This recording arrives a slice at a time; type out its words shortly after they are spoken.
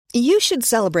You should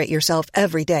celebrate yourself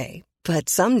every day, but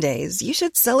some days you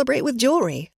should celebrate with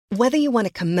jewelry. Whether you want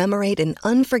to commemorate an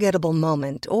unforgettable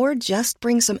moment or just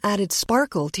bring some added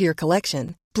sparkle to your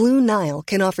collection, Blue Nile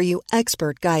can offer you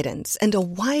expert guidance and a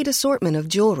wide assortment of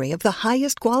jewelry of the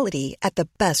highest quality at the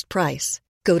best price.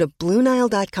 Go to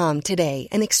BlueNile.com today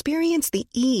and experience the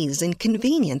ease and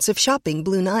convenience of shopping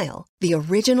Blue Nile, the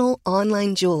original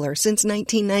online jeweler since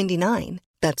 1999.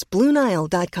 That's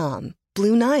BlueNile.com.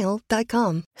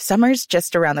 BlueNile.com. Summer's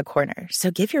just around the corner,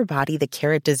 so give your body the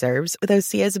care it deserves with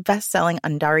Osea's best-selling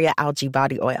Undaria Algae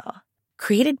Body Oil.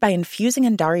 Created by infusing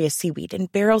Undaria seaweed in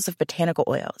barrels of botanical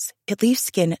oils, it leaves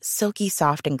skin silky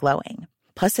soft and glowing.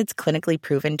 Plus, it's clinically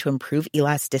proven to improve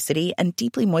elasticity and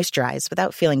deeply moisturize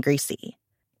without feeling greasy.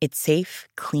 It's safe,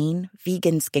 clean,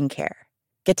 vegan skincare.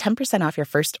 Get 10% off your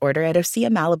first order at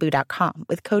OseaMalibu.com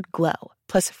with code GLOW,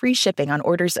 plus free shipping on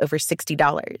orders over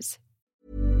 $60.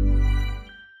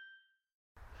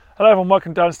 Hello everyone,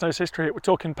 welcome to Dan Snow's History. We're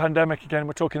talking pandemic again.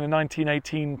 We're talking the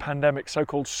 1918 pandemic,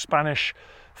 so-called Spanish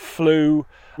flu.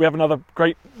 We have another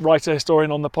great writer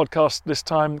historian on the podcast this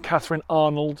time, Catherine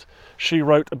Arnold. She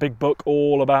wrote a big book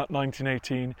all about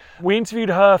 1918. We interviewed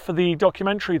her for the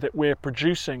documentary that we're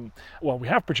producing. Well, we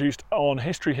have produced on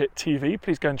History Hit TV.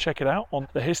 Please go and check it out on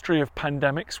the history of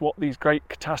pandemics, what these great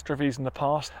catastrophes in the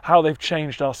past, how they've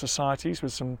changed our societies,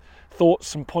 with some thoughts,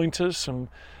 some pointers, some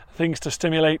things to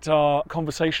stimulate our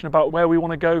conversation about where we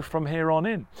want to go from here on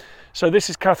in. So this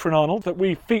is Catherine Arnold. That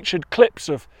we featured clips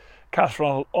of Catherine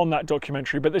Arnold on that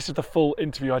documentary, but this is the full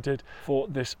interview I did for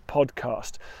this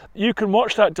podcast. You can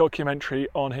watch that documentary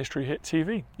on History Hit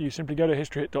TV. You simply go to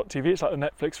historyhit.tv. It's like the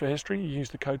Netflix for history. You use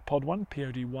the code POD1,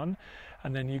 POD1,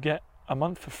 and then you get a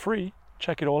month for free.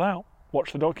 Check it all out.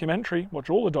 Watch the documentary, watch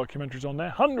all the documentaries on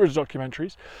there, hundreds of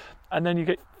documentaries, and then you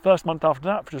get first month after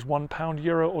that for just £1,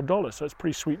 euro or dollar, so it's a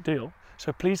pretty sweet deal.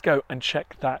 So please go and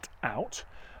check that out.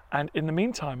 And in the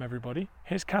meantime, everybody,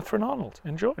 here's Catherine Arnold.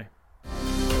 Enjoy.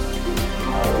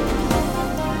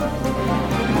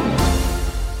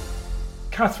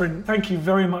 Catherine, thank you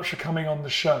very much for coming on the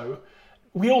show.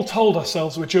 We all told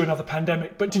ourselves we're due another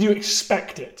pandemic, but did you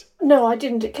expect it? No, I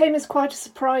didn't. It came as quite a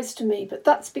surprise to me, but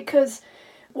that's because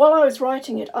while I was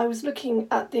writing it, I was looking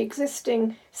at the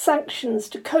existing sanctions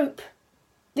to cope,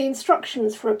 the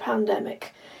instructions for a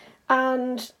pandemic.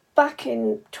 And back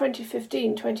in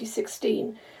 2015,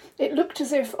 2016, it looked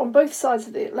as if on both sides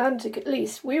of the Atlantic, at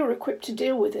least, we were equipped to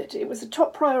deal with it. It was a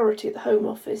top priority at the Home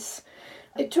Office.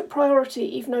 It took priority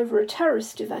even over a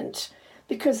terrorist event,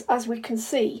 because as we can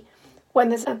see, when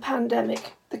there's a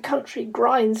pandemic, the country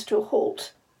grinds to a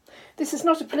halt. This is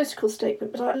not a political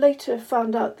statement, but I later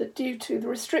found out that due to the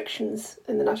restrictions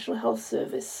in the National Health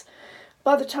Service,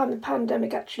 by the time the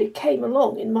pandemic actually came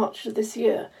along in March of this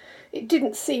year, it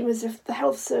didn't seem as if the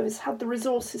health service had the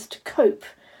resources to cope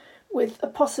with a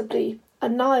possibly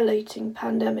annihilating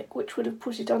pandemic, which would have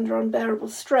put it under unbearable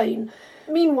strain.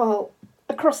 Meanwhile,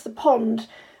 across the pond,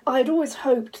 I had always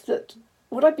hoped that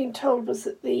what I'd been told was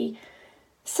that the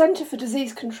Centre for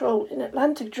Disease Control in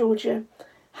Atlanta, Georgia,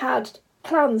 had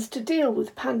plans to deal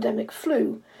with pandemic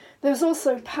flu. There was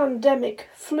also a pandemic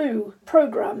flu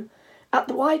programme at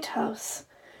the White House.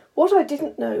 What I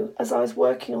didn't know as I was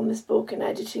working on this book and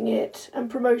editing it and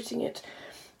promoting it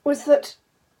was that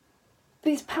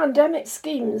these pandemic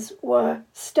schemes were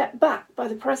stepped back by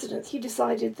the president. He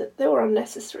decided that they were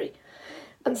unnecessary.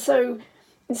 And so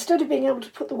instead of being able to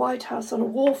put the White House on a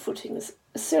war footing as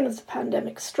soon as the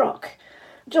pandemic struck,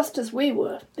 just as we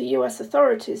were, the US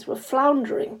authorities were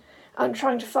floundering and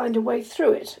trying to find a way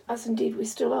through it, as indeed we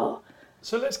still are.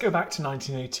 So let's go back to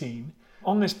 1918.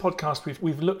 On this podcast,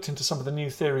 we've looked into some of the new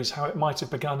theories, how it might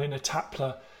have begun in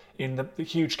Etaples, in the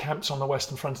huge camps on the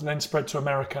Western Front, and then spread to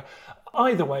America.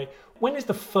 Either way, when is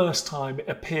the first time it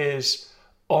appears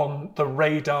on the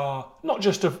radar, not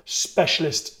just of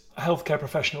specialist healthcare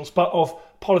professionals, but of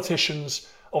politicians,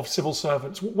 of civil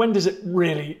servants? When does it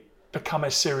really become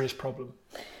a serious problem?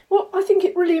 Well, I think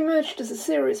it really emerged as a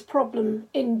serious problem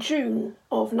in June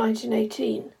of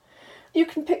 1918. You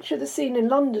can picture the scene in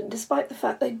London, despite the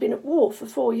fact they'd been at war for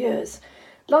 4 years.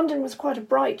 London was quite a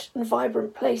bright and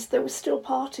vibrant place. There were still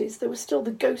parties. There was still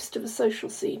the ghost of a social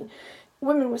scene.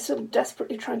 Women were still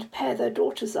desperately trying to pair their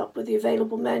daughters up with the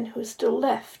available men who were still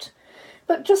left.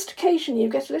 But just occasionally you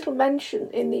get a little mention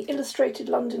in the Illustrated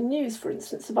London News, for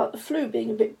instance, about the flu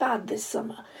being a bit bad this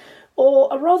summer. Or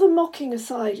a rather mocking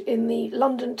aside in the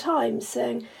London Times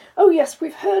saying, oh yes,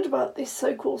 we've heard about this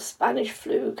so-called Spanish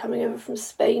flu coming over from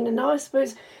Spain, and now I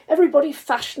suppose everybody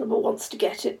fashionable wants to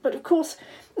get it, but of course,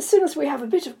 as soon as we have a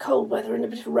bit of cold weather and a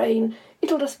bit of rain,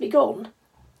 it'll just be gone.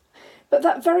 But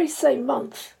that very same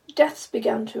month, deaths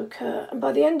began to occur, and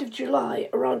by the end of July,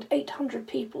 around 800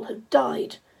 people had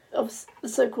died of the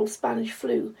so-called Spanish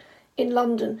flu in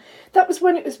London. That was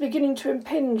when it was beginning to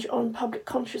impinge on public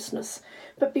consciousness.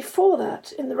 But before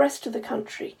that, in the rest of the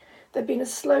country, there'd been a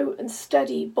slow and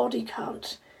steady body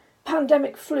count.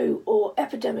 Pandemic flu, or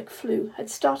epidemic flu, had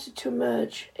started to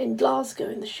emerge in Glasgow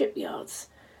in the shipyards.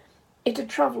 It had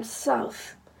travelled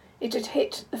south. It had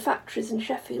hit the factories in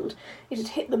Sheffield. It had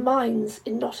hit the mines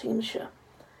in Nottinghamshire.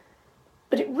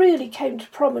 But it really came to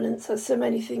prominence, as so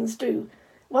many things do,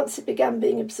 once it began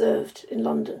being observed in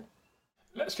London.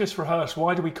 Let's just rehearse.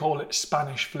 Why do we call it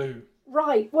Spanish flu?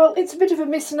 Right, well, it's a bit of a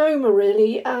misnomer,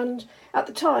 really, and at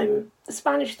the time, the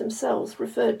Spanish themselves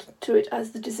referred to it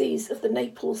as the disease of the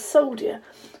Naples soldier,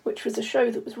 which was a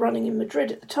show that was running in Madrid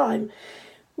at the time.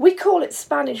 We call it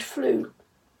Spanish flu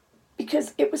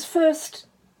because it was first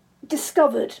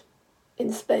discovered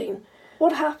in Spain.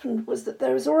 What happened was that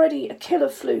there was already a killer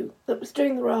flu that was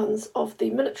doing the rounds of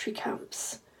the military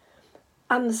camps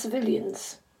and the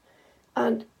civilians,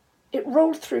 and it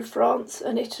rolled through France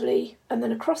and Italy and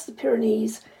then across the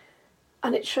Pyrenees,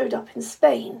 and it showed up in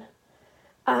Spain.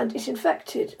 And it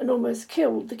infected and almost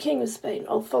killed the King of Spain,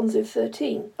 Alfonso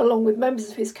XIII, along with members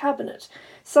of his cabinet.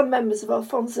 Some members of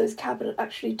Alfonso's cabinet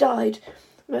actually died.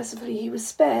 Mercifully, he was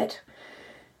spared.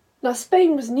 Now,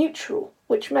 Spain was neutral,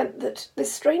 which meant that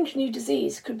this strange new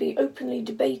disease could be openly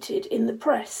debated in the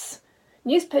press.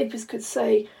 Newspapers could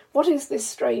say, what is this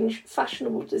strange,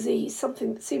 fashionable disease,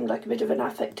 something that seemed like a bit of an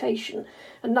affectation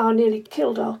and now nearly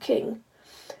killed our king?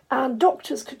 And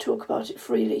doctors could talk about it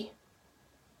freely.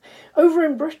 Over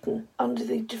in Britain, under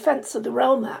the Defence of the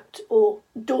Realm Act, or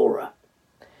DORA,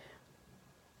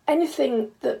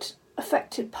 anything that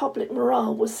affected public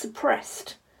morale was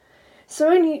suppressed. So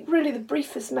only really the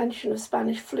briefest mention of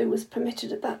Spanish flu was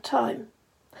permitted at that time.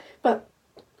 But,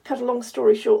 cut a long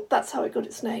story short, that's how it got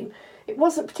its name. It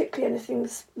wasn't particularly anything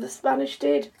the Spanish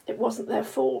did. It wasn't their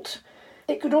fault.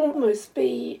 It could almost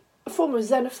be a form of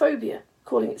xenophobia,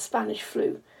 calling it Spanish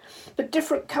flu. But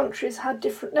different countries had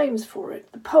different names for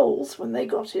it. The Poles, when they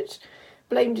got it,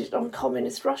 blamed it on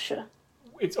communist Russia.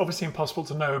 It's obviously impossible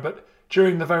to know, but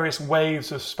during the various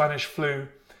waves of Spanish flu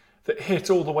that hit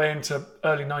all the way into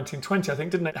early 1920, I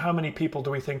think, didn't it? How many people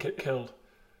do we think it killed?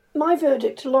 My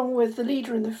verdict, along with the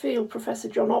leader in the field, Professor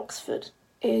John Oxford,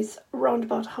 is around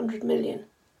about 100 million.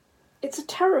 It's a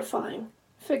terrifying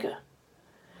figure.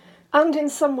 And in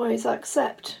some ways I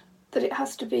accept that it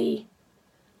has to be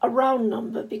a round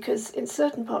number because in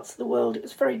certain parts of the world it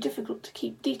was very difficult to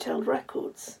keep detailed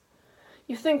records.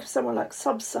 You think of somewhere like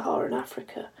sub-Saharan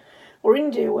Africa or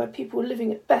India where people were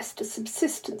living at best a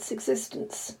subsistence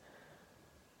existence,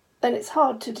 then it's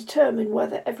hard to determine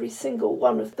whether every single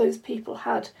one of those people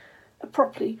had a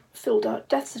properly filled out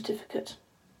death certificate.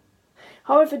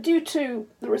 However, due to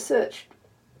the research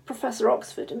Professor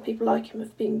Oxford and people like him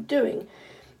have been doing,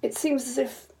 it seems as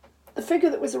if the figure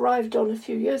that was arrived on a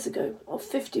few years ago, of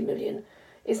 50 million,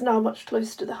 is now much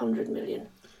closer to the 100 million.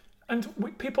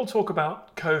 And people talk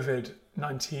about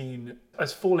COVID-19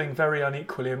 as falling very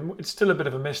unequally, and it's still a bit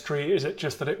of a mystery. Is it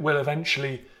just that it will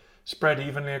eventually spread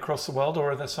evenly across the world,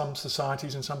 or are there some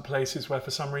societies and some places where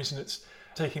for some reason it's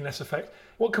taking less effect?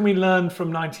 What can we learn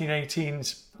from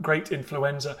 1918's great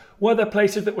influenza? Were there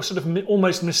places that were sort of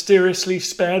almost mysteriously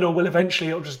spared, or will eventually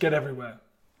it'll just get everywhere?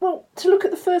 Well, to look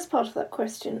at the first part of that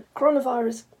question,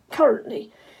 coronavirus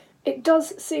currently, it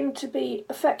does seem to be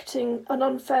affecting an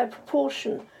unfair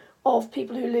proportion of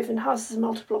people who live in houses of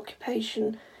multiple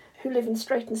occupation, who live in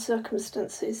straitened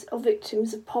circumstances, are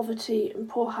victims of poverty and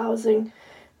poor housing,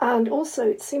 and also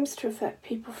it seems to affect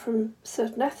people from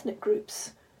certain ethnic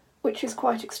groups, which is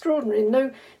quite extraordinary.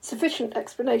 No sufficient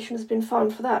explanation has been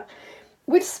found for that.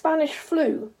 With Spanish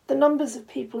flu, the numbers of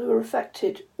people who were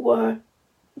affected were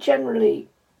generally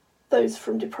those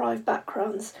from deprived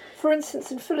backgrounds. For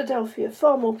instance, in Philadelphia,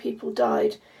 far more people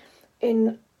died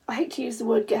in, I hate to use the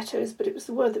word ghettos, but it was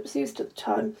the word that was used at the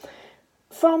time.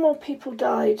 Far more people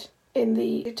died in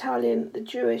the Italian, the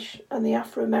Jewish and the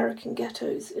Afro-American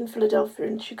ghettos in Philadelphia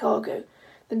and Chicago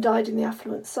than died in the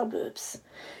affluent suburbs.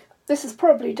 This is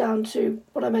probably down to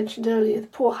what I mentioned earlier, the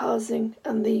poor housing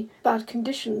and the bad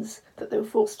conditions that they were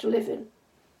forced to live in.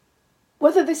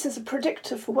 Whether this is a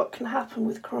predictor for what can happen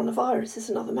with coronavirus is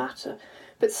another matter,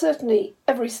 but certainly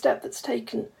every step that's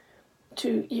taken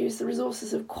to use the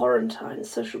resources of quarantine and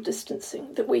social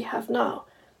distancing that we have now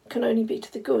can only be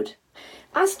to the good.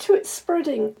 As to its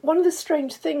spreading, one of the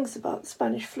strange things about the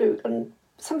Spanish flu, and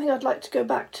something I'd like to go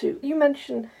back to, you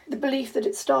mentioned the belief that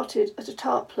it started at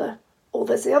Atapla, or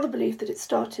there's the other belief that it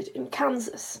started in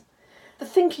Kansas. The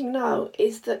thinking now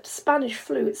is that Spanish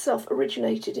flu itself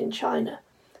originated in China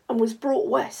and was brought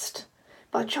west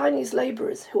by Chinese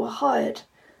labourers who were hired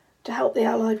to help the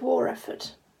Allied war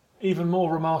effort. Even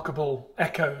more remarkable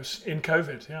echoes in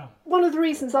COVID, yeah. One of the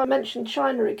reasons I mentioned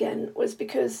China again was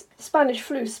because Spanish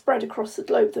flu spread across the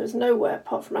globe. There was nowhere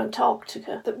apart from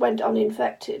Antarctica that went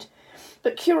uninfected.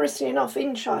 But curiously enough,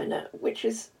 in China, which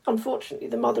is unfortunately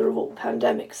the mother of all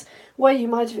pandemics, where you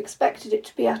might have expected it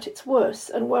to be at its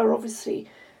worst, and where obviously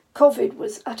COVID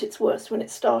was at its worst when it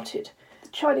started, the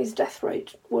Chinese death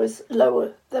rate was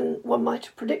lower than one might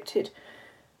have predicted,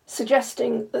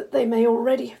 suggesting that they may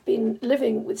already have been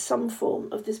living with some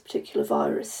form of this particular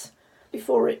virus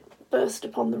before it burst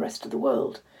upon the rest of the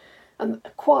world and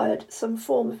acquired some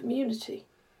form of immunity.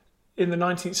 In the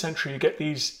 19th century, you get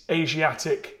these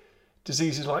Asiatic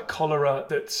diseases like cholera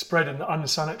that spread in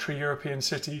unsanitary European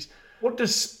cities. What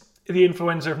does the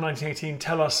influenza of 1918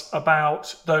 tell us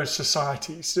about those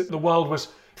societies? The world was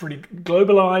pretty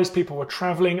globalised, people were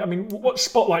travelling. I mean, what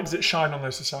spotlight does it shine on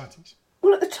those societies?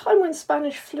 Well, at the time when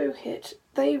Spanish flu hit,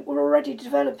 they were already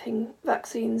developing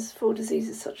vaccines for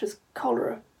diseases such as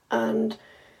cholera, and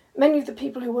many of the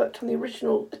people who worked on the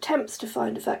original attempts to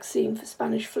find a vaccine for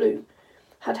Spanish flu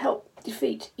had helped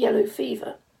defeat yellow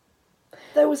fever.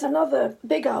 There was another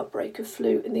big outbreak of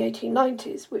flu in the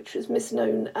 1890s, which was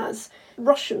misknown as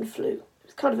Russian flu.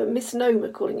 It's kind of a misnomer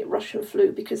calling it Russian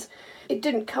flu because it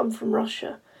didn't come from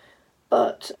Russia.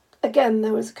 But again,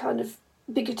 there was a kind of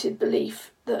bigoted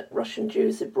belief that Russian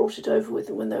Jews had brought it over with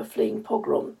them when they were fleeing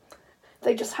pogrom.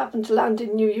 They just happened to land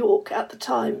in New York at the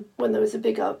time when there was a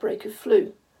big outbreak of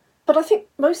flu. But I think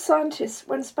most scientists,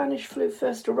 when Spanish flu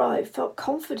first arrived, felt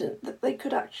confident that they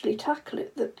could actually tackle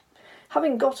it, that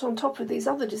having got on top of these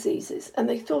other diseases, and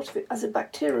they thought of it as a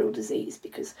bacterial disease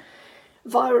because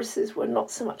viruses were not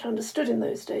so much understood in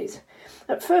those days.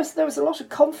 At first there was a lot of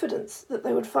confidence that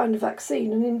they would find a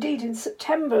vaccine, and indeed in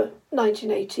September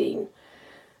 1918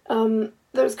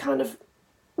 there was kind of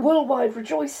worldwide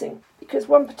rejoicing because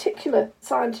one particular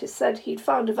scientist said he'd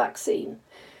found a vaccine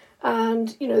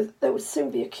and, there would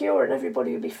soon be a cure and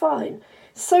everybody would be fine.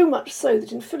 So much so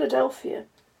that in Philadelphia,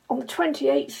 on the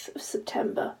 28th of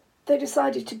September, they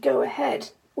decided to go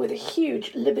ahead with a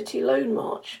huge Liberty Loan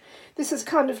March. This is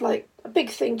kind of like a big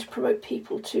thing to promote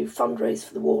people to fundraise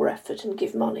for the war effort and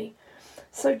give money.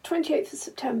 So 28th of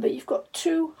September, you've got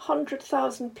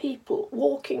 200,000 people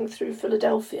walking through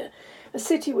Philadelphia, a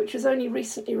city which has only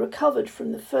recently recovered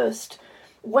from the first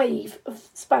wave of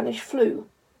Spanish flu.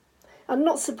 And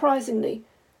not surprisingly,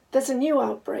 there's a new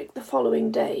outbreak the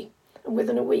following day, and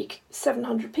within a week,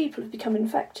 700 people have become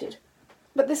infected.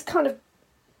 But this kind of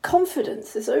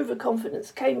confidence, this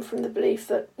overconfidence, came from the belief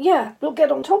that, we'll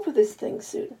get on top of this thing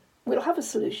soon. We'll have a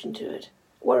solution to it.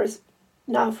 Whereas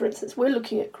now, for instance, we're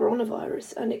looking at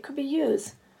coronavirus, and it could be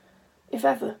years, if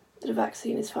ever, that a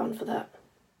vaccine is found for that.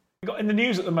 In the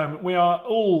news at the moment, we are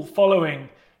all following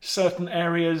certain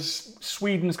areas.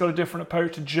 Sweden's got a different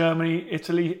approach to Germany,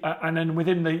 Italy, and then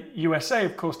within the USA,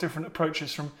 of course, different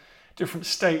approaches from different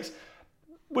states.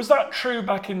 Was that true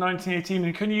back in 1918?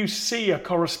 And can you see a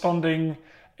corresponding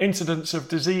incidence of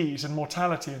disease and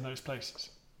mortality in those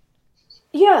places?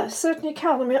 Yeah, certainly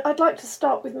can. I mean, I'd like to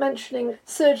start with mentioning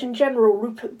Surgeon General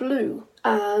Rupert Blue,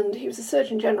 and he was a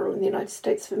Surgeon General in the United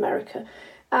States of America.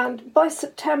 And by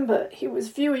September, he was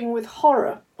viewing with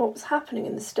horror what was happening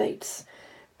in the States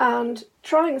and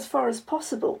trying as far as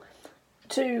possible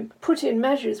to put in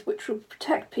measures which would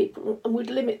protect people and would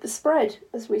limit the spread,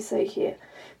 as we say here.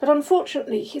 But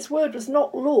unfortunately, his word was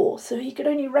not law, so he could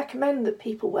only recommend that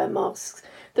people wear masks,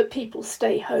 that people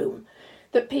stay home,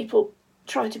 that people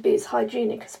try to be as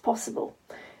hygienic as possible.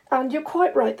 And you're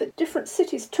quite right that different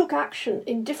cities took action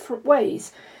in different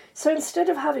ways. So instead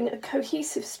of having a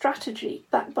cohesive strategy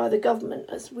backed by the government,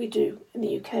 as we do in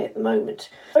the UK at the moment,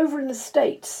 over in the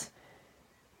States,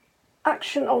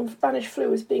 action on Spanish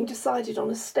flu is being decided on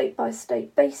a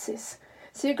state-by-state basis.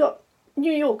 So you've got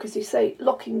New York, as you say,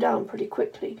 locking down pretty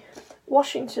quickly,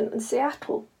 Washington and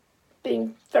Seattle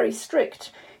being very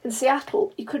strict. In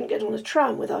Seattle, you couldn't get on a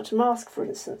tram without a mask, for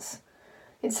instance.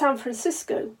 In San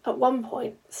Francisco, at one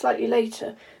point, slightly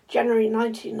later, January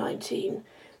 1919,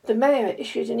 the mayor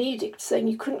issued an edict saying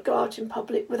you couldn't go out in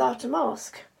public without a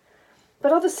mask.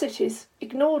 But other cities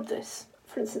ignored this,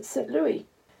 for instance, St. Louis.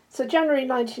 So January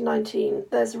 1919,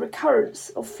 there's a recurrence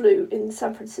of flu in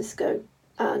San Francisco,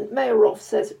 and Mayor Roth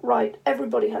says, right,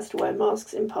 everybody has to wear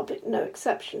masks in public, no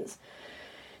exceptions.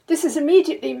 This is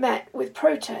immediately met with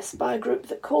protests by a group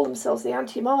that call themselves the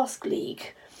Anti-Mask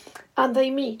League, and they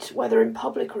meet, whether in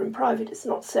public or in private, it's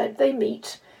not said, they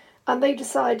meet, and they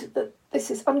decide that this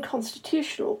is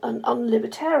unconstitutional and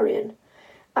unlibertarian,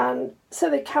 And so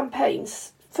they campaign,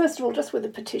 first of all, just with a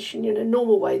petition,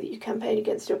 normal way that you campaign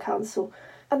against your council.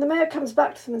 And the mayor comes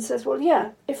back to them and says, well,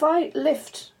 yeah, if I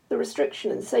lift the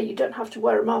restriction and say you don't have to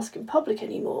wear a mask in public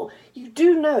anymore, you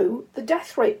do know the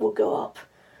death rate will go up.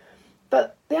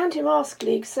 But the Anti-Mask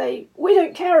League say, we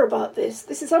don't care about this.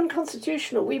 This is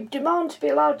unconstitutional. We demand to be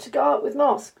allowed to go out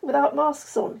without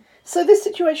masks on. So this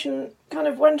situation kind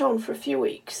of went on for a few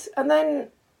weeks. And then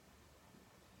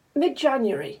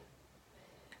mid-January,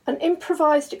 an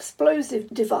improvised explosive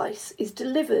device is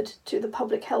delivered to the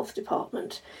Public Health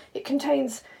Department. It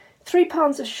contains 3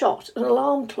 pounds of shot, an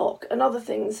alarm clock and other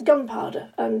things,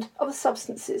 gunpowder and other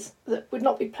substances that would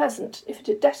not be pleasant if it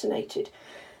had detonated.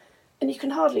 And you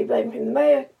can hardly blame him. The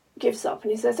mayor gives up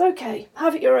and he says, OK,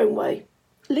 have it your own way.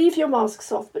 Leave your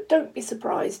masks off, but don't be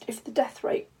surprised if the death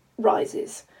rate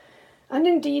rises. And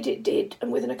indeed it did,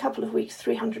 and within a couple of weeks,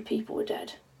 300 people were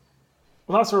dead.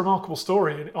 Well, that's a remarkable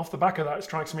story. And off the back of that, it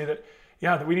strikes me that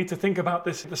we need to think about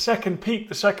this, the second peak,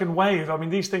 the second wave. I mean,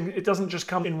 these things, it doesn't just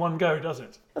come in one go, does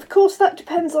it? Of course, that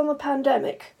depends on the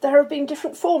pandemic. There have been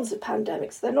different forms of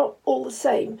pandemics. They're not all the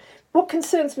same. What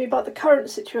concerns me about the current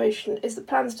situation is the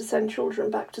plans to send children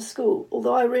back to school,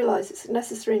 although I realise it's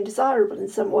necessary and desirable in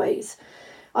some ways.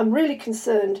 I'm really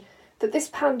concerned that this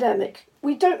pandemic,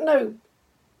 we don't know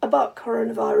about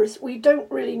coronavirus. We don't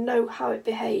really know how it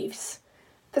behaves.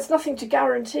 There's nothing to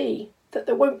guarantee that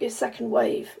there won't be a second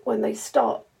wave when they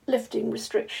start lifting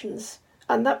restrictions,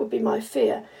 and that would be my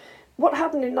fear. What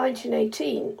happened in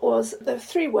 1918 was there were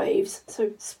 3 waves,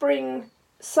 so spring,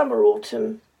 summer,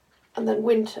 autumn, and then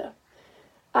winter.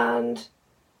 And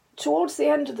towards the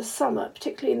end of the summer,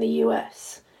 particularly in the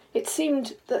US, it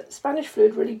seemed that Spanish flu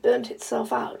had really burnt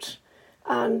itself out,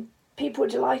 and people were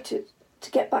delighted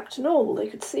to get back to normal. They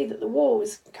could see that the war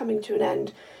was coming to an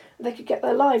end. They could get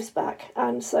their lives back.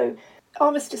 And so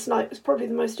Armistice Night was probably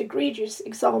the most egregious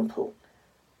example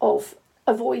of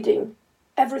avoiding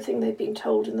everything they'd been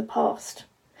told in the past.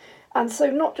 And so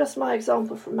not just my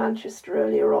example from Manchester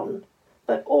earlier on,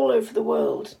 but all over the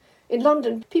world. In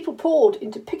London, people poured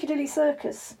into Piccadilly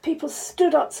Circus. People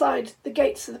stood outside the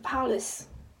gates of the palace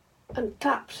and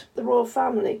clapped the royal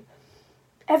family.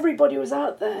 Everybody was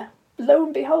out there. Lo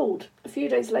and behold, a few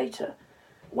days later,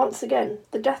 once again,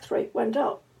 the death rate went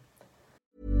up.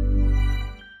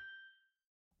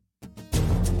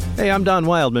 Hey, I'm Don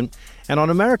Wildman, and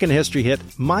on American History Hit,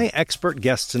 my expert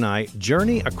guests and I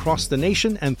journey across the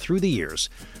nation and through the years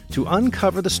to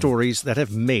uncover the stories that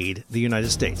have made the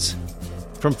United States.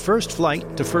 From first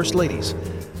flight to first ladies,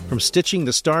 from stitching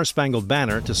the Star-Spangled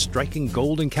Banner to striking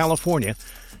gold in California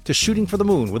to shooting for the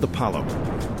moon with Apollo,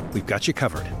 we've got you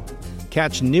covered.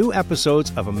 Catch new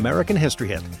episodes of American History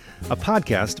Hit, a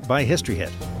podcast by History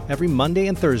Hit, every Monday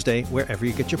and Thursday wherever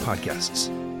you get your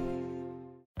podcasts.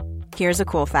 Here's a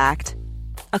cool fact.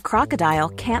 A crocodile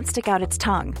can't stick out its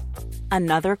tongue.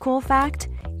 Another cool fact,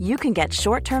 you can get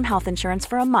short-term health insurance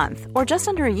for a month or just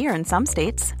under a year in some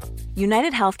states.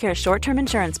 United Healthcare short-term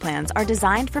insurance plans are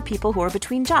designed for people who are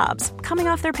between jobs, coming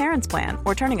off their parents' plan,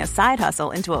 or turning a side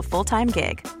hustle into a full-time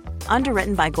gig.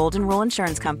 Underwritten by Golden Rule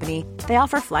Insurance Company, they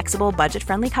offer flexible,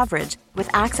 budget-friendly coverage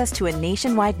with access to a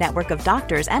nationwide network of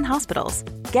doctors and hospitals.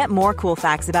 Get more cool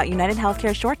facts about United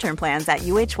Healthcare short-term plans at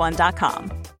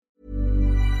uh1.com.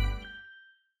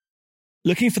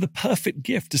 Looking for the perfect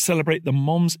gift to celebrate the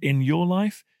moms in your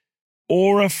life?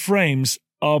 Aura frames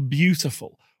are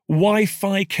beautiful,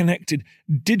 Wi-Fi connected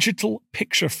digital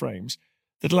picture frames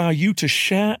that allow you to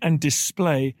share and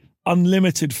display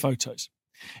unlimited photos.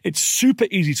 It's super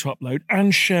easy to upload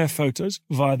and share photos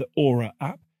via the Aura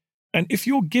app. And if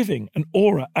you're giving an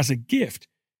Aura as a gift,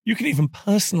 you can even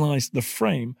personalize the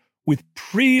frame with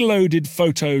preloaded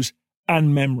photos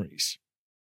and memories.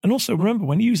 And also remember,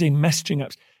 when using messaging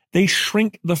apps, they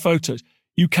shrink the photos.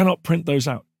 You cannot print those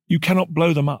out. You cannot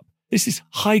blow them up. This is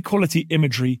high quality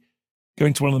imagery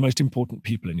going to one of the most important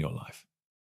people in your life.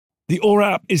 The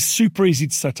Aura app is super easy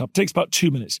to set up. It takes about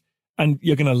 2 minutes and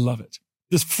you're going to love it.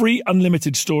 There's free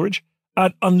unlimited storage,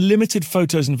 add unlimited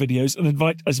photos and videos, and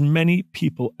invite as many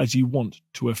people as you want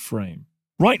to a frame.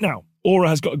 Right now, Aura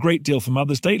has got a great deal for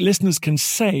Mother's Day. Listeners can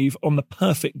save on the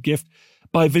perfect gift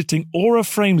by visiting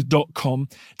auraframes.com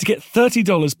to get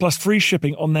 $30 plus free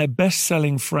shipping on their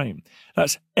best-selling frame.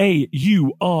 That's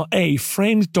AURA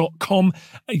frames.com.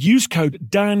 Use code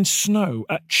DANSNOW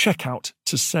at checkout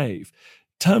to save.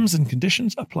 Terms and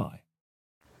conditions apply.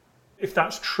 If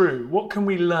that's true, what can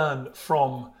we learn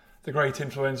from the great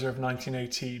influenza of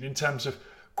 1918 in terms of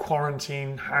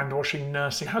quarantine, hand washing,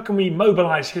 nursing? How can we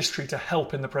mobilise history to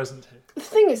help in the present here? The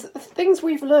thing is, the things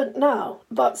we've learnt now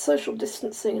about social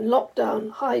distancing and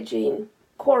lockdown, hygiene,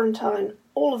 quarantine,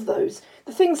 all of those,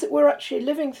 the things that we're actually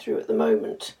living through at the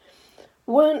moment,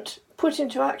 weren't put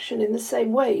into action in the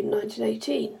same way in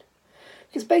 1918.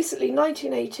 Because basically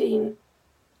 1918,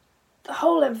 the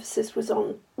whole emphasis was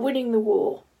on winning the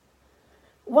war.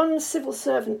 One civil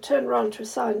servant turned around to a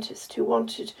scientist who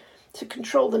wanted to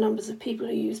control the numbers of people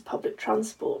who use public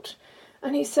transport.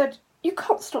 And he said, you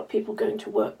can't stop people going to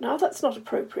work now, that's not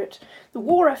appropriate. The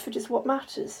war effort is what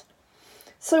matters.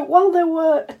 So while there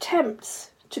were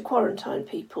attempts to quarantine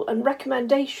people and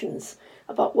recommendations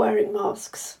about wearing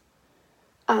masks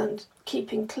and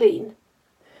keeping clean,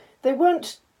 they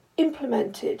weren't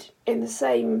implemented in the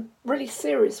same really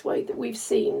serious way that we've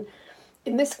seen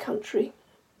in this country,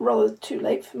 rather too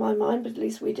late for my mind, but at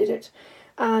least we did it,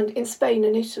 and in Spain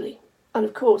and Italy, and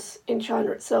of course in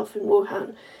China itself, in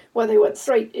Wuhan, where they went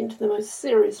straight into the most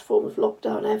serious form of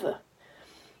lockdown ever.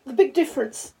 The big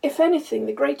difference, if anything,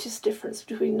 the greatest difference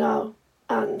between now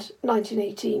and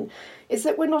 1918 is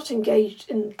that we're not engaged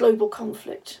in global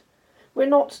conflict. We're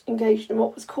not engaged in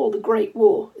what was called the Great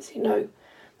War, as you know,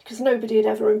 because nobody had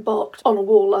ever embarked on a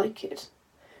war like it.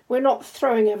 We're not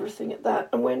throwing everything at that,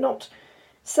 and we're not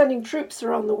sending troops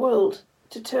around the world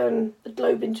to turn the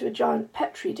globe into a giant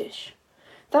petri dish.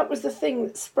 That was the thing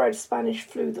that spread Spanish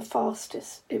flu the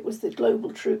fastest. It was the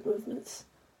global troop movements.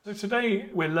 So today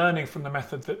we're learning from the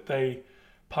method that they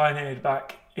pioneered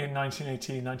back in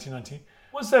 1918, 1919.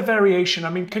 Was there variation? I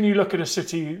mean, can you look at a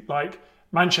city like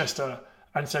Manchester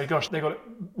and say, gosh, they got it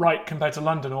right compared to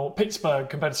London, or Pittsburgh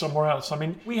compared to somewhere else? I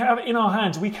mean, we have it in our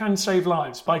hands. We can save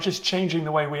lives by just changing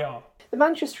the way we are. The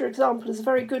Manchester example is a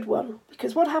very good one,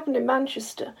 because what happened in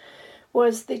Manchester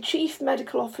was the Chief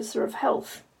Medical Officer of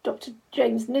Health, Dr.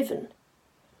 James Niven,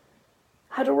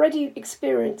 had already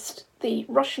experienced the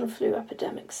Russian flu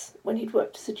epidemics when he'd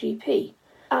worked as a GP.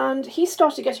 And he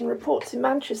started getting reports in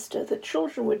Manchester that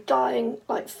children were dying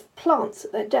like plants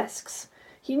at their desks.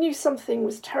 He knew something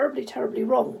was terribly, terribly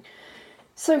wrong.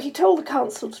 So he told the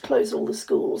council to close all the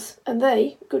schools, and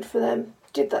they, good for them,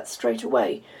 did that straight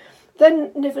away.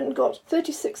 Then Niven got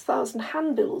 36,000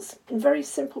 handbills in very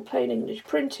simple plain English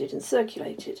printed and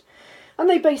circulated. And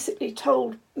they basically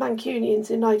told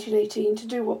Mancunians in 1918 to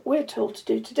do what we're told to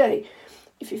do today.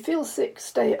 If you feel sick,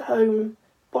 stay at home,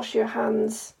 wash your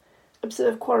hands,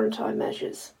 observe quarantine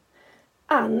measures.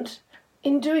 And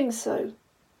in doing so,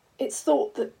 it's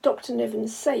thought that Dr. Niven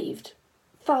saved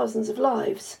thousands of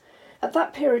lives. At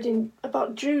that period, in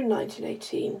about June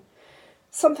 1918,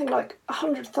 something like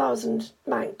 100,000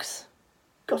 Mancs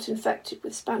got infected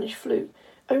with Spanish flu.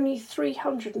 Only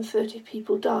 330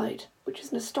 people died, which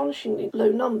is an astonishingly low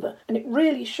number, and it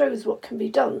really shows what can be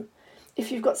done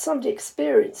if you've got somebody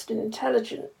experienced and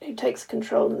intelligent who takes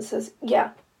control and says,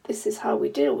 yeah, this is how we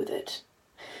deal with it.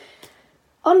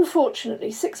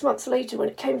 Unfortunately, 6 months later, when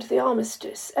it came to the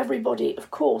armistice, everybody,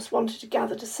 of course, wanted to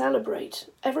gather to celebrate.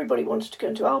 Everybody wanted to go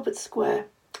into Albert Square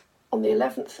on the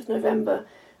 11th of November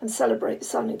and celebrate the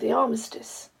signing of the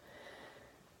armistice.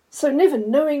 So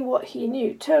Niven, knowing what he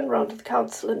knew, turned round to the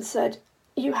council and said,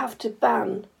 you have to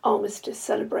ban armistice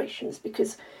celebrations,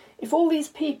 because if all these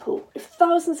people, if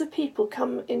thousands of people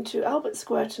come into Albert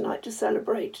Square tonight to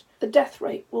celebrate, the death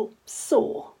rate will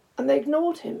soar. And they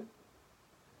ignored him.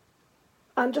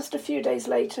 And just a few days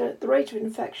later, the rate of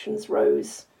infections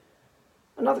rose.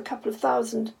 Another couple of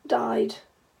thousand died.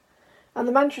 And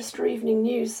the Manchester Evening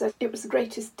News said it was the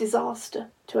greatest disaster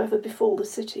to ever befall the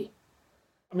city.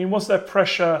 I mean, was there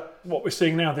pressure, what we're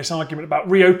seeing now, this argument about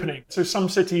reopening? So some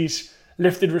cities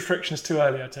lifted restrictions too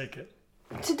early, I take it.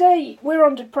 Today, we're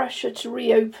under pressure to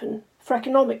reopen for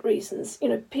economic reasons. You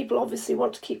know, people obviously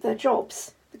want to keep their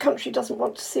jobs. The country doesn't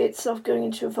want to see itself going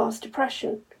into a vast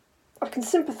depression. I can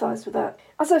sympathise with that.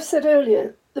 As I've said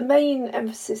earlier, the main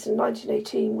emphasis in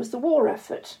 1918 was the war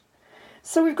effort.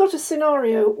 So we've got a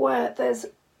scenario where there's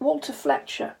Walter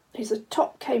Fletcher, who's a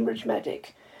top Cambridge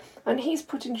medic, and he's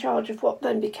put in charge of what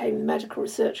then became the Medical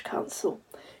Research Council.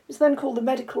 It was then called the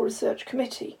Medical Research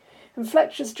Committee, and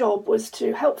Fletcher's job was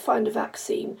to help find a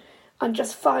vaccine and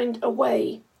just find a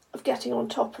way of getting on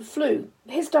top of flu.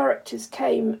 His directives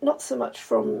came not so much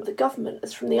from the government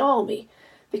as from the army,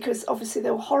 because obviously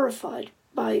they were horrified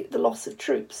by the loss of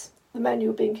troops, the men who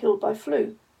were being killed by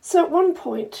flu. So at one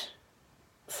point,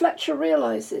 Fletcher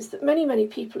realises that many, many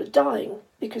people are dying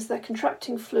because they're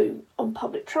contracting flu on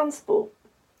public transport.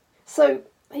 So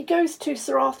he goes to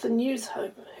Sir Arthur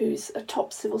Newshome, who's a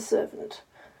top civil servant,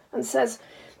 and says,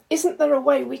 isn't there a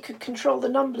way we could control the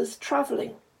numbers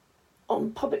travelling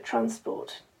on public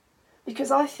transport?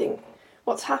 Because I think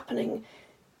what's happening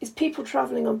is people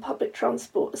travelling on public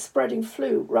transport are spreading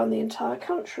flu around the entire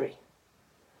country.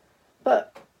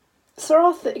 But Sir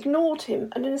Arthur ignored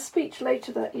him, and in a speech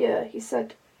later that year he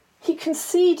said, He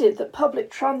conceded that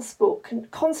public transport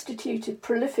constituted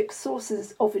prolific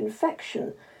sources of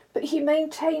infection, but he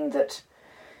maintained that,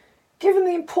 given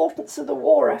the importance of the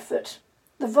war effort,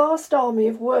 the vast army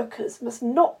of workers must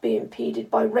not be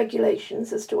impeded by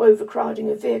regulations as to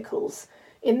overcrowding of vehicles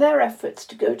in their efforts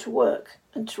to go to work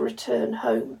and to return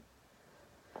home.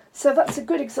 So that's a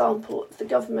good example of the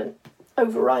government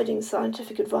overriding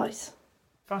scientific advice.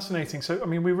 Fascinating. So, I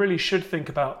mean, we really should think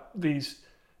about these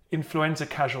influenza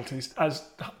casualties as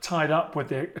tied up with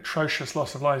the atrocious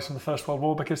loss of lives from the First World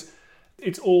War, because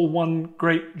it's all one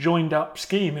great joined up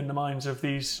scheme in the minds of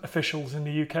these officials in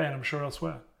the UK and I'm sure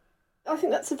elsewhere. I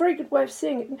think that's a very good way of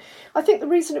seeing it. I think the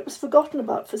reason it was forgotten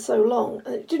about for so long,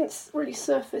 and it didn't really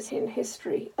surface in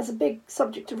history as a big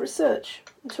subject of research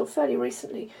until fairly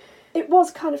recently, it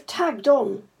was kind of tagged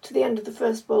on to the end of the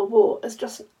First World War as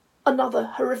just another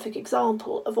horrific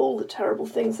example of all the terrible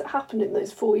things that happened in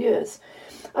those 4 years.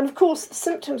 And of course, the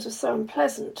symptoms were so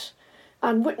unpleasant,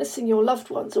 and witnessing your loved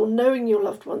ones or knowing your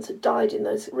loved ones had died in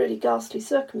those really ghastly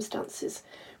circumstances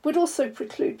would also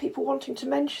preclude people wanting to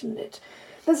mention it.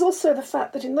 There's also the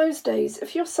fact that in those days,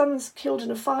 if your son's killed in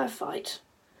a firefight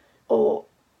or,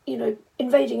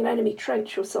 invading an enemy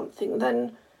trench or something,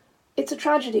 then it's a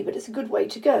tragedy, but it's a good way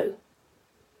to go.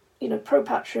 Pro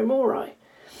patria mori.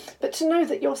 But to know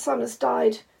that your son has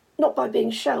died, not by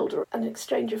being shelled or an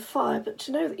exchange of fire, but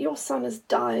to know that your son has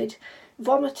died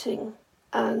vomiting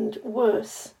and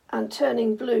worse and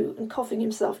turning blue and coughing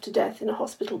himself to death in a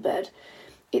hospital bed,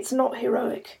 it's not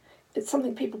heroic. It's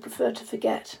something people prefer to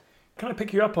forget. Can I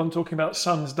pick you up on talking about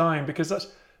sons dying? Because that's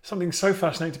something so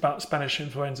fascinating about Spanish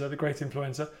influenza, the great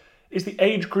influenza, is the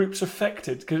age groups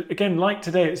affected. Because again, like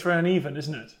today, it's very uneven,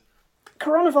 isn't it?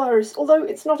 Coronavirus, although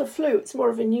it's not a flu, it's more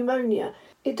of a pneumonia,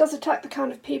 it does attack the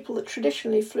kind of people that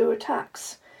traditionally flu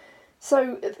attacks.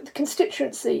 So the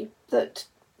constituency that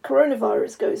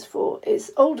coronavirus goes for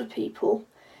is older people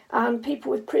and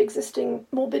people with pre-existing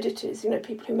morbidities,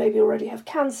 people who maybe already have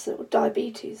cancer or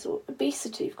diabetes or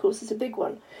obesity, of course, is a big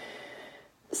one.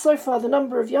 So far, the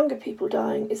number of younger people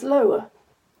dying is lower.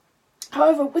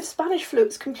 However, with Spanish flu,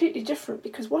 it's completely different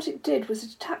because what it did was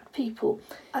it attacked people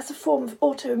as a form of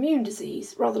autoimmune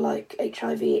disease, rather like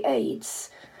HIV/AIDS.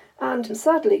 And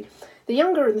sadly, the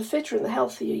younger and the fitter and the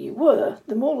healthier you were,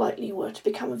 the more likely you were to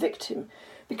become a victim.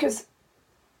 Because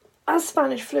as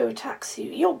Spanish flu attacks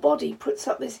you, your body puts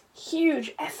up this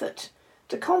huge effort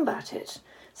to combat it.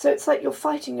 So it's like you're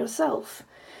fighting yourself.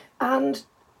 And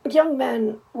young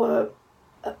men were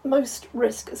at most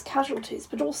risk as casualties,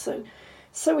 but also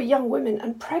so are young women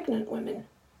and pregnant women,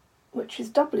 which is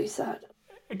doubly sad.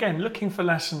 Again, looking for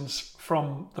lessons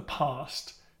from the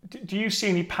past, do you see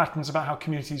any patterns about how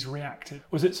communities reacted?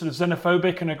 Was it sort of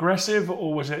xenophobic and aggressive,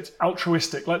 or was it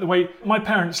altruistic? Like the way my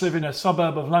parents live in a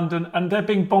suburb of London and they're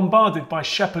being bombarded by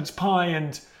shepherd's pie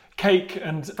and cake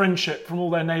and friendship from all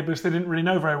their neighbours they didn't really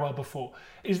know very well before.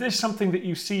 Is this something that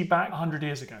you see back 100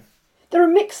 years ago? There are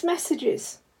mixed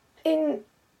messages. In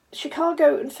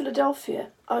Chicago and Philadelphia,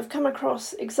 I've come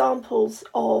across examples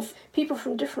of people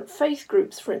from different faith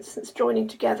groups, for instance, joining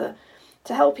together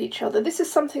to help each other. This is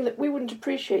something that we wouldn't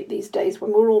appreciate these days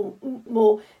when we're all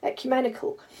more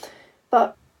ecumenical.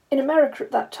 But in America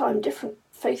at that time, different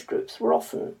faith groups were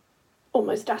often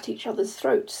almost at each other's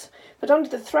throats. But under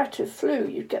the threat of flu,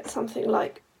 you'd get something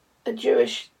like a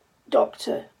Jewish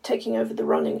doctor taking over the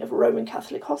running of a Roman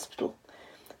Catholic hospital,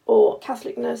 or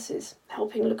Catholic nurses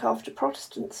helping look after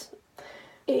Protestants.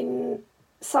 In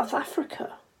South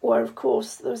Africa, where of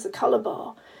course there was a colour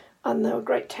bar and there were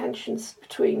great tensions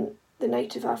between the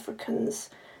native Africans,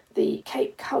 the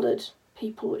Cape-coloured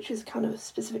people, which is kind of a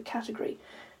specific category,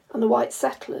 and the white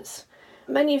settlers.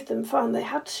 Many of them found they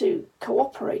had to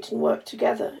cooperate and work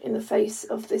together in the face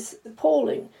of this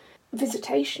appalling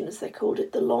visitation, as they called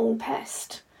it, the long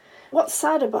pest. What's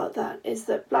sad about that is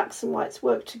that blacks and whites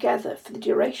worked together for the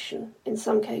duration in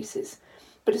some cases,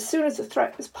 but as soon as the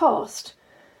threat was past,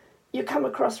 you come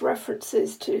across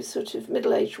references to sort of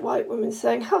middle-aged white women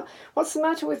saying, what's the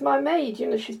matter with my maid?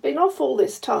 She's been off all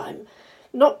this time,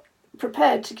 not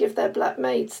prepared to give their black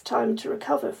maids time to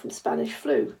recover from Spanish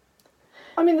flu.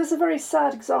 I mean, there's a very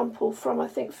sad example from, I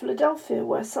think, Philadelphia,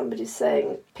 where somebody's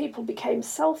saying people became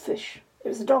selfish. It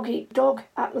was a dog-eat-dog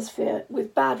atmosphere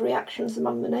with bad reactions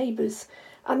among the neighbours,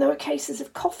 and there were cases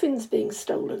of coffins being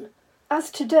stolen. As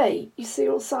today, you see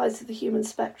all sides of the human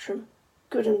spectrum,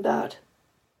 good and bad.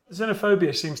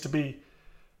 Xenophobia seems to be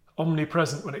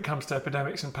omnipresent when it comes to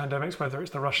epidemics and pandemics, whether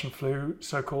it's the Russian flu,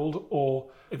 so-called, or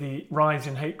the rise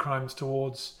in hate crimes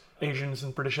towards Asians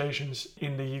and British Asians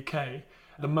in the UK at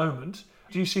the moment.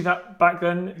 Do you see that back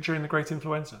then during the Great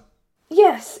Influenza?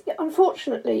 Yes,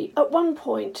 unfortunately, at one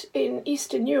point in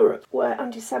Eastern Europe, where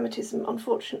anti-Semitism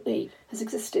unfortunately has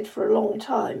existed for a long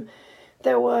time,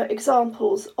 there were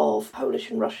examples of Polish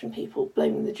and Russian people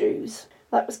blaming the Jews.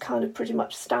 That was kind of pretty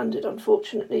much standard,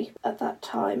 unfortunately, at that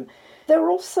time. There were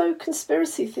also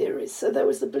conspiracy theories. So there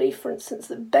was the belief, for instance,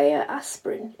 that Bayer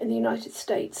aspirin in the United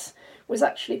States was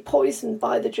actually poisoned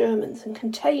by the Germans and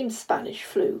contained Spanish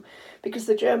flu because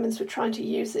the Germans were trying to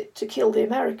use it to kill the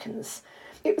Americans.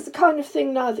 It was the kind of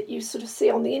thing now that you sort of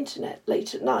see on the internet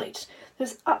late at night.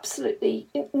 There's absolutely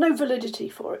no validity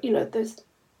for it. There's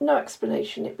no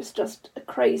explanation. It was just a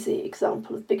crazy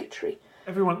example of bigotry.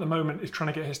 Everyone at the moment is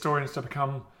trying to get historians to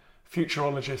become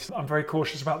futurologists. I'm very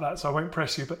cautious about that, so I won't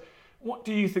press you. But what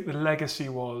do you think the legacy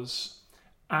was?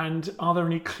 And are there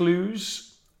any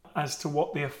clues as to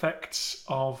what the effects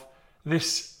of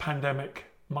this pandemic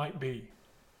might be?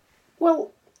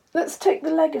 Well, let's take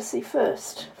the legacy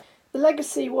first. The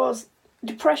legacy was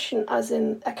depression, as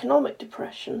in economic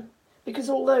depression, because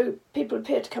although people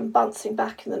appear to come bouncing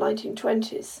back in the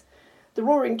 1920s, the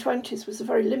Roaring Twenties was a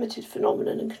very limited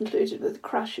phenomenon and concluded with the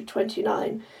crash of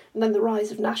 29 and then the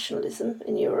rise of nationalism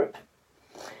in Europe.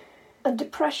 And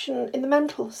depression in the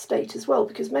mental state as well,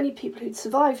 because many people who'd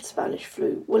survived Spanish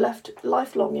flu were left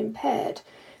lifelong impaired.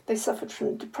 They suffered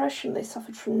from depression, they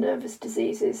suffered from nervous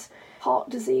diseases, heart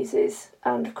diseases,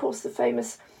 and of course the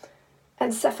famous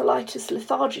encephalitis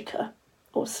lethargica,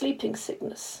 or sleeping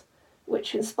sickness,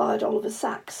 which inspired Oliver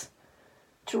Sacks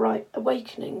to write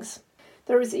Awakenings.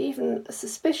 There is even a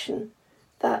suspicion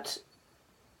that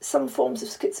some forms of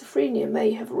schizophrenia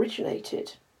may have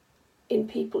originated in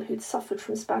people who'd suffered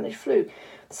from Spanish flu.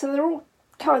 So there are all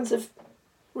kinds of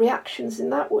reactions in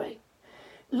that way.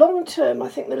 Long term, I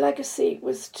think the legacy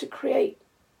was to create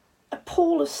a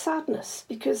pall of sadness,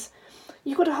 because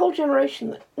you've got a whole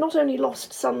generation that not only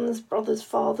lost sons, brothers,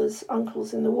 fathers,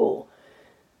 uncles in the war,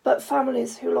 but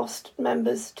families who lost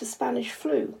members to Spanish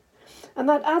flu. And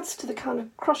that adds to the kind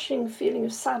of crushing feeling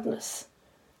of sadness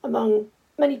among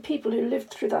many people who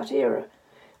lived through that era.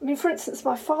 I mean, for instance,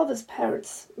 my father's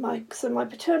parents, my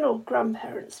paternal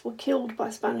grandparents, were killed by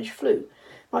Spanish flu.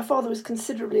 My father was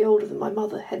considerably older than my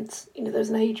mother, hence, there's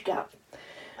an age gap.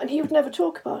 And he would never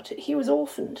talk about it. He was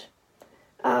orphaned.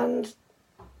 And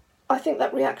I think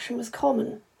that reaction was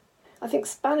common. I think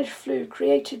Spanish flu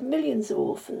created millions of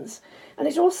orphans, and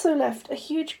it also left a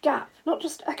huge gap, not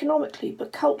just economically,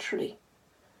 but culturally.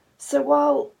 So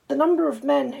while the number of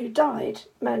men who died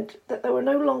meant that there were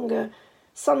no longer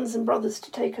sons and brothers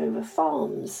to take over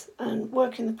farms and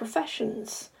work in the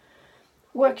professions,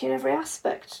 work in every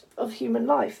aspect of human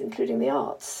life, including the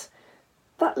arts,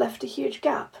 that left a huge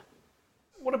gap.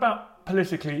 What about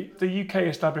politically? The UK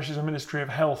establishes a Ministry of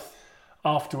Health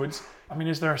afterwards. I mean,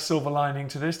 is there a silver lining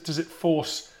to this? Does it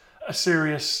force a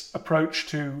serious approach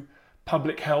to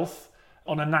public health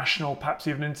on a national, perhaps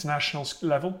even international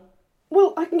level?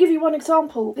 Well, I can give you one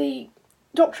example. The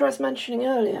doctor I was mentioning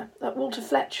earlier, Walter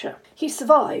Fletcher, he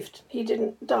survived. He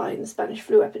didn't die in the Spanish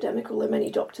flu epidemic, although many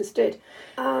doctors did.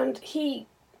 And he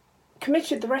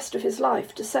committed the rest of his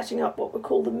life to setting up what were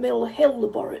called the Mill Hill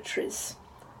laboratories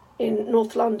in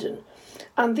North London.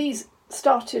 And these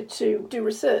started to do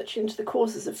research into the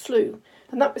causes of flu,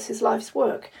 and that was his life's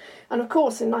work. And of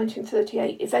course, in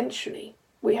 1938, eventually,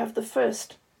 we have the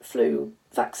first flu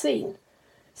vaccine.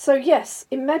 So yes,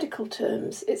 in medical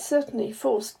terms, it certainly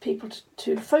forced people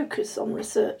to focus on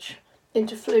research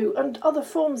into flu and other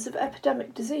forms of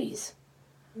epidemic disease.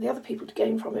 The other people to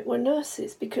gain from it were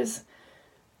nurses, because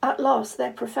at last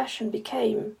their profession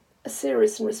became a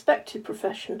serious and respected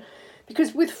profession.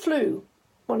 Because with flu,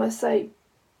 when I say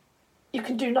you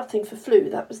can do nothing for flu,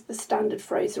 that was the standard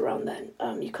phrase around then.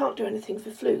 You can't do anything for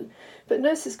flu. But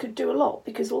nurses could do a lot,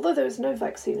 because although there was no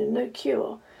vaccine and no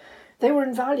cure, they were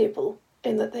invaluable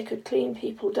in that they could clean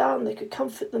people down, they could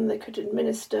comfort them, they could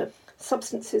administer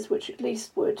substances which at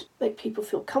least would make people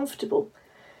feel comfortable.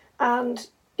 And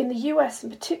in the US in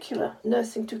particular,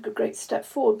 nursing took a great step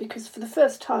forward, because for the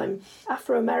first time,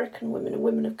 Afro-American women and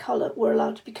women of colour were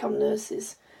allowed to become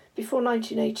nurses. Before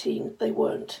 1918, they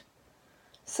weren't.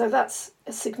 So that's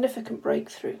a significant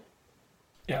breakthrough.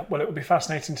 Yeah, well, it would be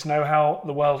fascinating to know how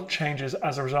the world changes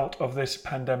as a result of this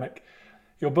pandemic.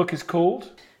 Your book is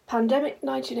called Pandemic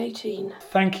 1918.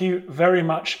 Thank you very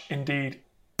much indeed.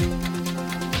 I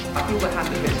feel we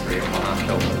have the history on our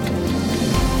shoulders.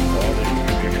 All the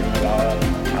information about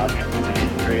the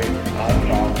history, how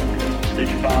long,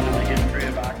 this part of the history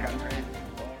of our country.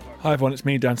 Hi everyone, it's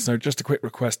me, Dan Snow. Just a quick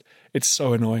request. It's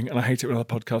so annoying and I hate it when other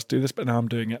podcasts do this, but now I'm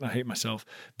doing it and I hate myself.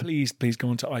 Please go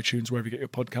onto iTunes, wherever you get your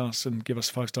podcasts, and give us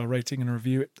a 5-star rating and a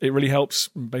review. It really helps,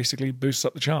 basically boosts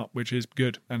up the chart, which is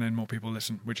good, and then more people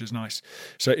listen, which is nice.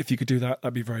 So if you could do that,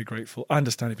 I'd be very grateful. I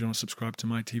understand if you don't want to subscribe to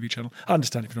my TV channel. I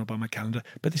understand if you don't buy my calendar,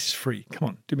 but this is free. Come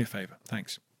on, do me a favour.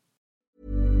 Thanks.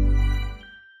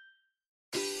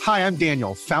 Hi, I'm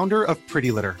Daniel, founder of Pretty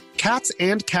Litter. Cats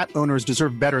and cat owners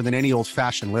deserve better than any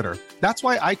old-fashioned litter. That's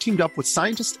why I teamed up with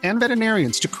scientists and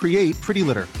veterinarians to create Pretty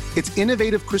Litter. Its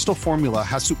innovative crystal formula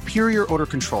has superior odor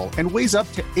control and weighs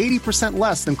up to 80%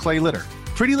 less than clay litter.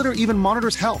 Pretty Litter even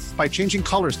monitors health by changing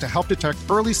colors to help detect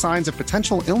early signs of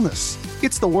potential illness.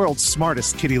 It's the world's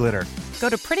smartest kitty litter. Go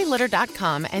to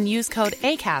prettylitter.com and use code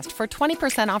ACAST for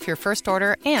 20% off your first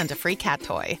order and a free cat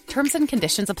toy. Terms and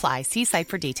conditions apply. See site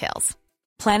for details.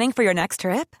 Planning for your next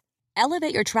trip?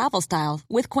 Elevate your travel style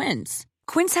with Quince.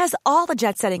 Quince has all the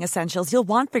jet-setting essentials you'll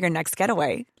want for your next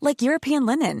getaway, like European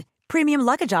linen, premium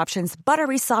luggage options,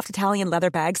 buttery soft Italian leather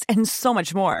bags, and so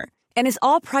much more. And is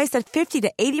all priced at 50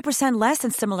 to 80% less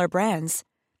than similar brands.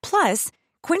 Plus,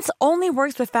 Quince only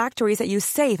works with factories that use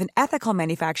safe and ethical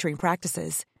manufacturing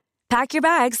practices. Pack your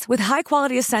bags with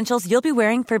high-quality essentials you'll be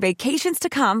wearing for vacations to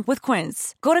come with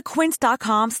Quince. Go to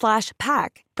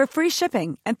quince.com/pack for free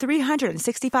shipping and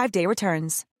 365-day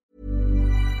returns.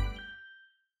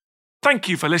 Thank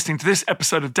you for listening to this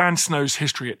episode of Dan Snow's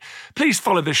History Hit. Please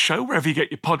follow this show wherever you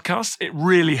get your podcasts. It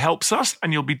really helps us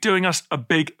and you'll be doing us a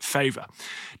big favour.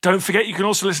 Don't forget you can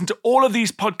also listen to all of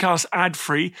these podcasts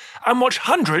ad-free and watch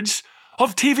hundreds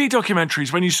of TV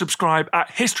documentaries when you subscribe at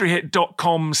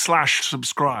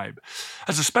historyhit.com/subscribe.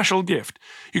 As a special gift,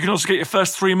 you can also get your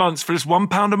first 3 months for just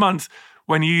 £1 a month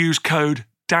when you use code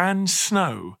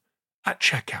DANSNOW at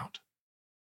checkout.